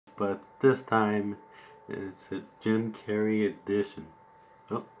but this time it's a Jim Carrey edition.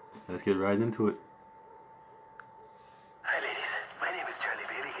 Oh, let's get right into it. Hi ladies, my name is Charlie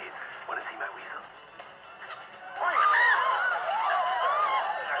Baby Gates. Want to see my weasel?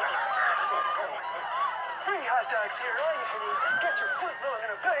 Free hot dogs here, all you can eat. Get your foot long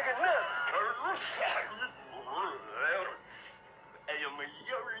in a bag of nuts.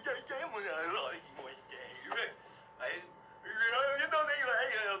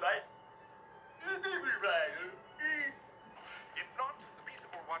 If not, the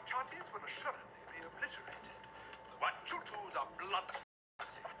peaceable Wachatis will assuredly be obliterated. The Wachutus are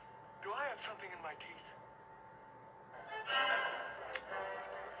bloodthirsty. Do I have something in my teeth?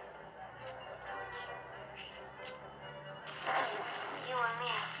 You and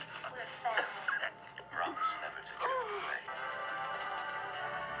me, we're family. Promise never to do it.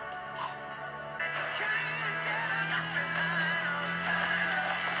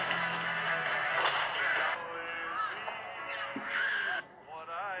 What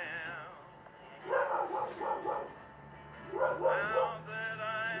I am. Now that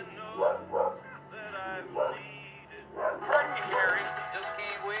I know that I've needed. Thank you, Carrey. Just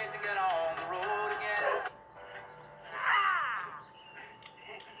can't wait to get on the road again.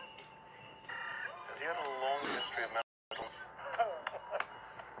 Has he had a long history of mental illness?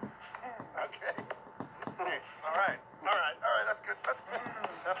 Okay. All right. That's good. That's good.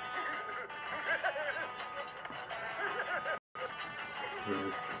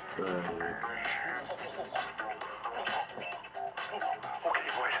 Okay,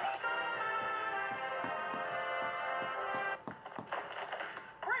 boys.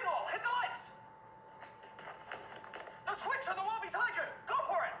 Greenwall, hit the lights! The switch on the wall behind you! Go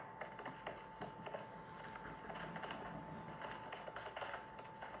for it!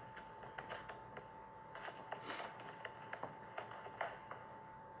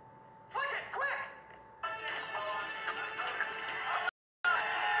 Flick it, quick!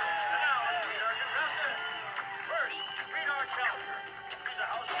 First, read our calendar. He's a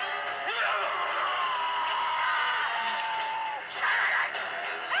house.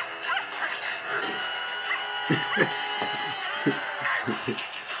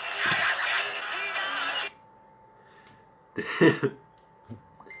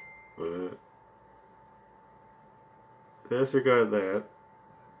 But disregard that.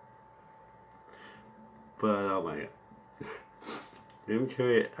 But oh my god. Jim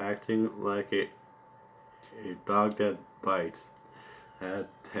Carrey acting like a dog that bites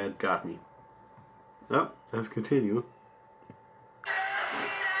had got me. Oh, let's continue.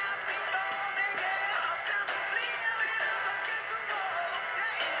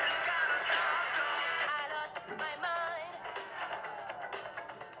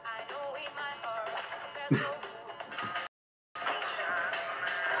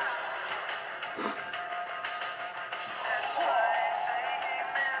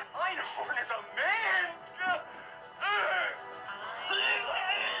 Einhorn is a man!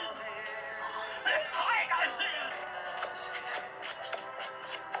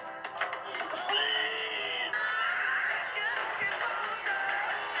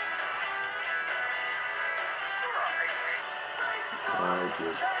 I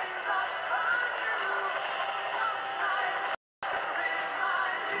did.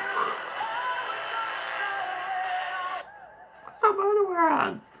 What's up underwear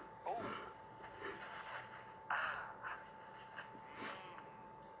on?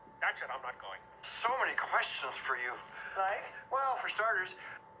 That's it, I'm not going. So many questions for you. Like? Well, for starters,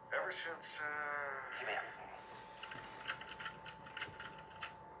 ever since, Come here.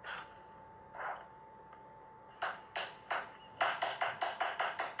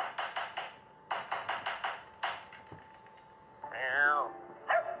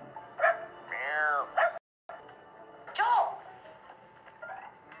 Joel!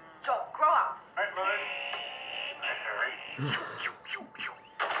 Joel, grow up. Hey, Lloyd. Hey, Harry. You.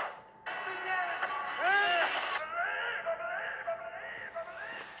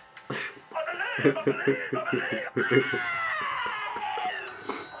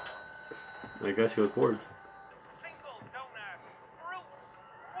 I guess he was bored. Single donut. Roots.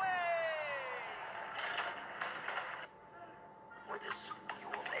 Way. For this, you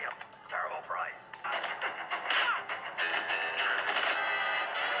will pay a terrible price.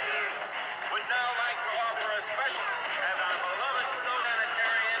 Would now like to offer a special as our beloved snow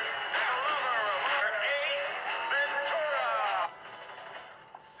sanitarian and a lover of our Ace Ventura.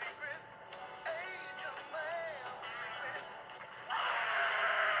 Secret age of man. Secret.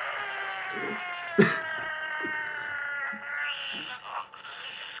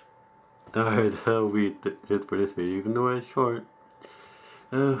 Alright, that'll be it for this video, even though it's short.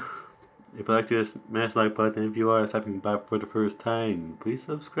 If you like to smash the like button, if you are stopping by for the first time, please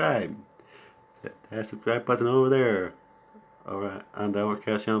subscribe. That subscribe button over there. Alright, on the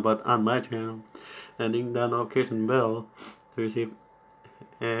Overcast channel, but on my channel. And ding the notification bell to receive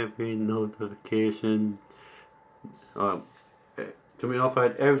every notification. To be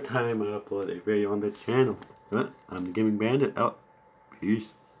notified every time I upload a video on the channel. I'm the Gaming Bandit. Out.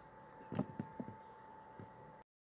 Peace.